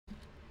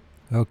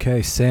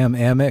Okay, Sam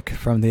Amick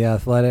from The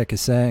Athletic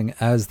is saying,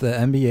 as the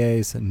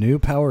NBA's new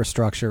power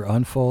structure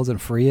unfolds in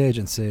free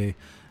agency,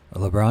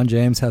 LeBron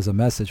James has a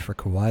message for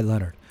Kawhi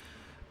Leonard.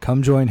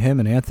 Come join him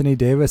and Anthony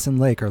Davis in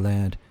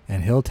Lakerland,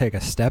 and he'll take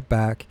a step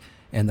back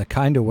in the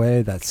kind of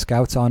way that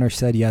Scouts Honor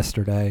said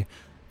yesterday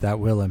that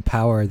will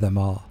empower them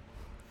all.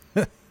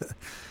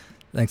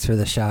 Thanks for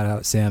the shout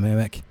out, Sam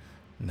Amick.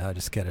 No,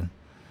 just kidding.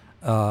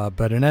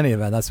 But in any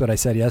event, that's what I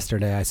said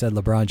yesterday. I said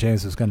LeBron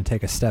James was going to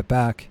take a step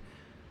back,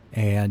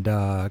 and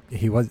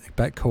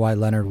bet Kawhi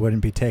Leonard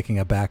wouldn't be taking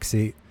a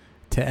backseat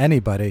to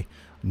anybody,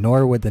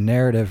 nor would the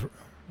narrative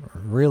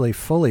really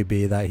fully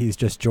be that he's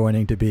just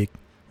joining to be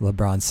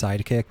LeBron's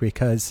sidekick,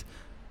 because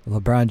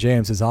LeBron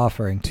James is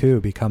offering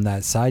to become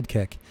that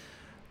sidekick.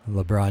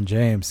 LeBron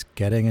James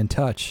getting in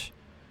touch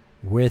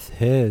with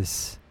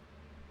his,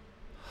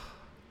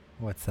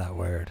 what's that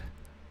word?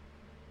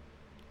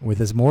 With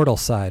his mortal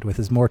side, with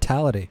his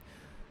mortality.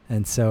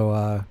 And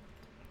so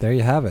there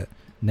you have it.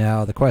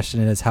 Now the question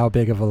is, how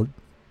big of a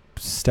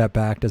step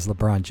back does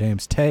LeBron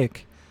James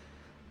take?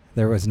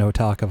 There was no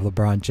talk of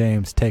LeBron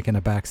James taking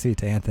a backseat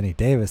to Anthony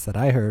Davis that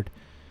I heard.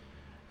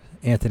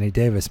 Anthony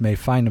Davis may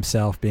find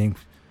himself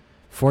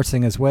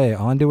forcing his way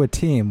onto a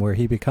team where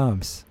he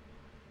becomes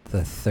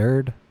the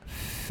third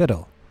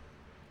fiddle,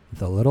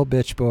 the little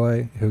bitch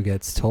boy who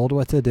gets told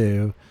what to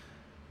do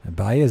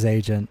by his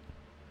agent,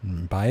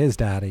 by his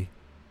daddy.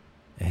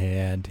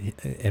 And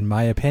in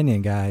my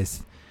opinion,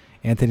 guys,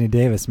 Anthony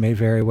Davis may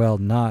very well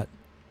not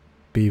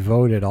be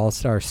voted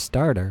all-star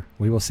starter.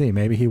 We will see.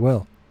 Maybe he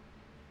will.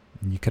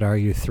 You could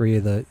argue three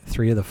of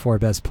the four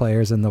best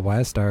players in the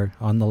West are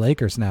on the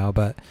Lakers now,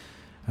 but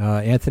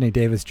Anthony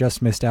Davis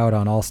just missed out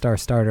on all-star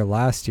starter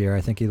last year.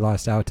 I think he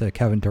lost out to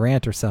Kevin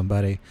Durant or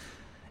somebody,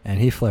 and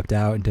he flipped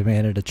out and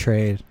demanded a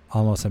trade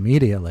almost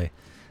immediately.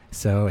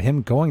 So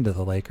him going to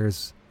the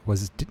Lakers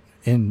was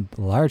in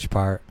large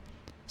part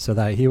so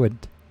that he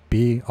would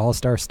be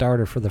all-star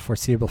starter for the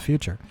foreseeable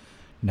future.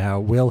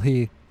 Now, will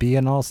he be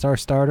an all-star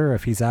starter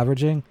if he's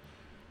averaging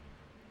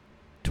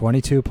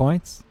 22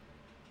 points?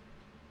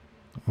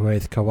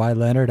 With Kawhi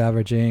Leonard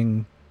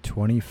averaging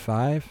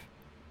 25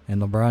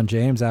 and LeBron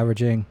James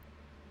averaging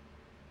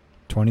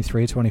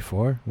 23,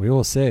 24? We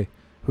will see.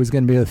 Who's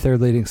going to be the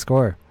third leading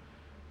scorer?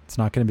 It's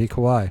not going to be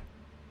Kawhi.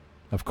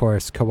 Of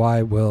course,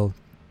 Kawhi will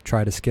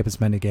try to skip as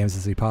many games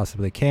as he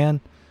possibly can.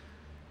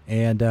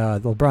 And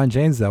LeBron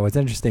James, though, it's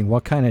interesting.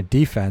 What kind of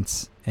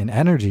defense and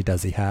energy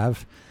does he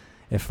have?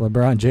 If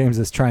LeBron James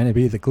is trying to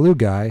be the glue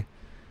guy,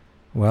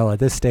 well, at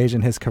this stage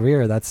in his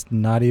career, that's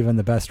not even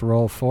the best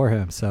role for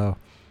him. So,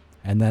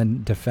 and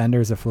then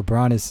defenders, if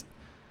LeBron is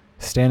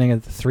standing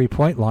at the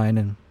three-point line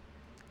and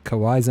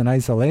Kawhi's in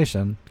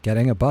isolation,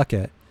 getting a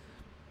bucket,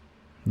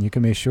 you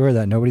can be sure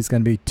that nobody's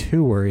going to be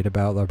too worried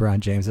about LeBron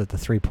James at the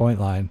three-point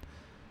line.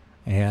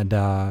 And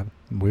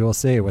we will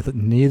see. With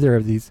neither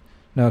of these,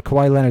 no,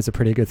 Kawhi Leonard's a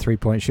pretty good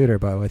three-point shooter,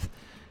 but with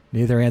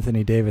neither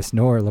Anthony Davis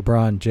nor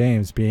LeBron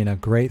James being a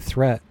great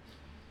threat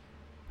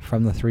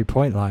from the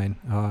three-point line,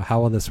 how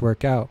will this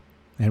work out?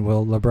 And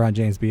will LeBron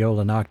James be able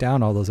to knock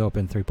down all those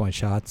open three-point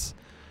shots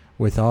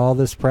with all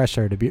this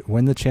pressure to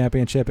win the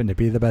championship and to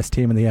be the best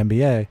team in the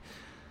NBA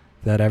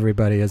that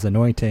everybody is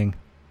anointing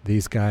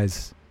these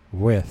guys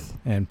with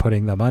and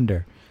putting them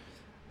under?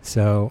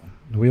 So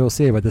we will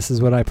see, but this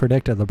is what I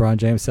predicted. LeBron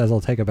James says he'll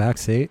take a back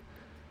seat.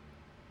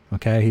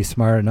 Okay, he's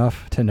smart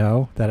enough to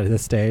know that at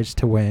this stage,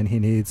 to win, he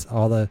needs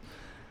all the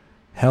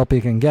help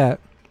he can get.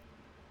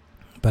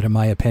 But in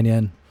my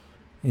opinion,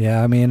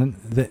 yeah, I mean,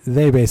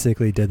 they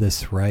basically did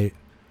this right.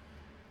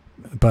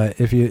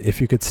 But if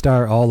you could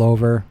start all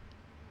over,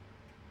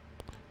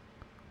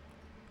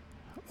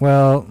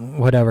 well,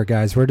 whatever,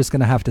 guys. We're just going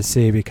to have to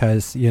see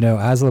because,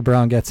 as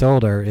LeBron gets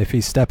older, if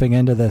he's stepping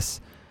into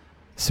this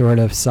sort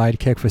of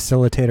sidekick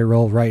facilitator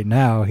role right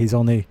now, he's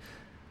only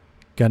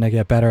going to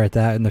get better at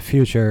that in the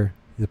future.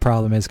 The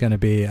problem is going to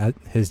be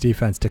his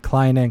defense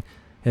declining,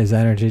 his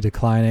energy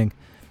declining,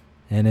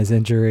 and his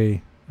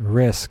injury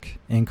risk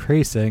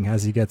increasing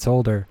as he gets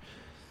older.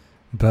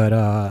 But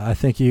I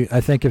think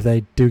if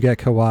they do get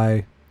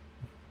Kawhi,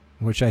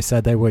 which I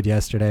said they would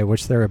yesterday,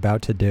 which they're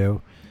about to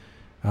do,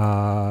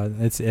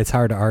 it's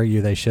hard to argue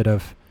they should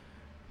have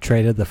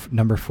traded the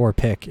number 4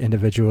 pick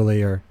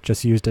individually or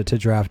just used it to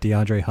draft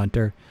DeAndre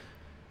Hunter.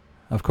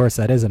 Of course,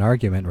 that is an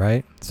argument,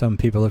 right? Some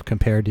people have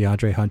compared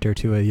DeAndre Hunter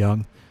to a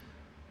young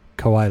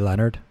Kawhi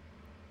Leonard,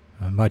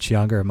 much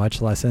younger,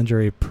 much less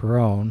injury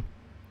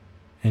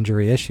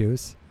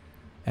issues.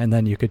 And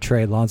then you could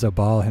trade Lonzo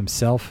Ball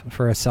himself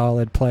for a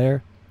solid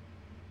player.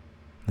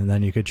 And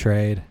then you could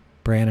trade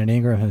Brandon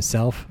Ingram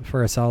himself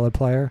for a solid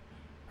player,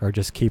 or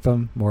just keep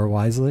him more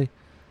wisely.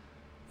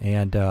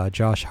 And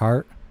Josh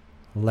Hart,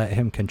 let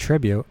him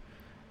contribute.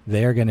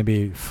 They are going to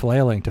be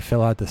flailing to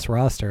fill out this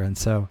roster. And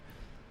so,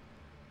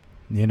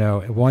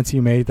 once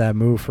you made that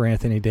move for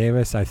Anthony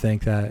Davis, I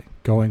think that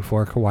going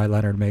for Kawhi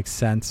Leonard makes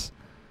sense.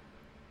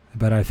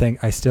 But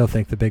I still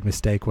think the big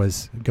mistake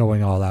was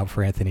going all out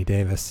for Anthony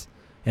Davis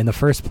in the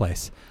first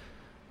place.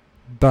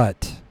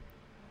 But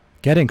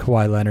getting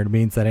Kawhi Leonard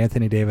means that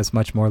Anthony Davis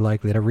much more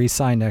likely to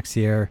re-sign next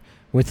year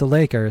with the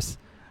Lakers,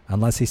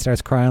 unless he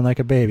starts crying like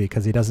a baby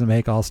because he doesn't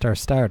make All-Star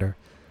starter.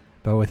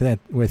 But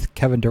with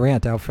Kevin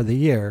Durant out for the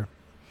year,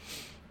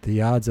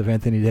 the odds of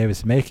Anthony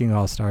Davis making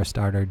All-Star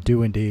starter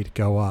do indeed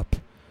go up.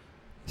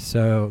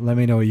 So let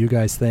me know what you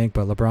guys think,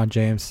 but LeBron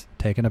James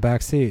taking a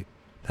back seat.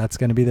 That's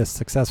going to be the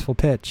successful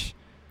pitch.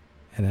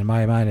 And in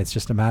my mind, it's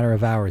just a matter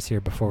of hours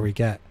here before we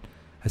get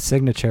a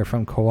signature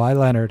from Kawhi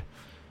Leonard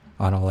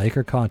on a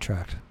Laker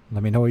contract.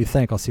 Let me know what you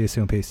think. I'll see you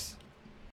soon. Peace.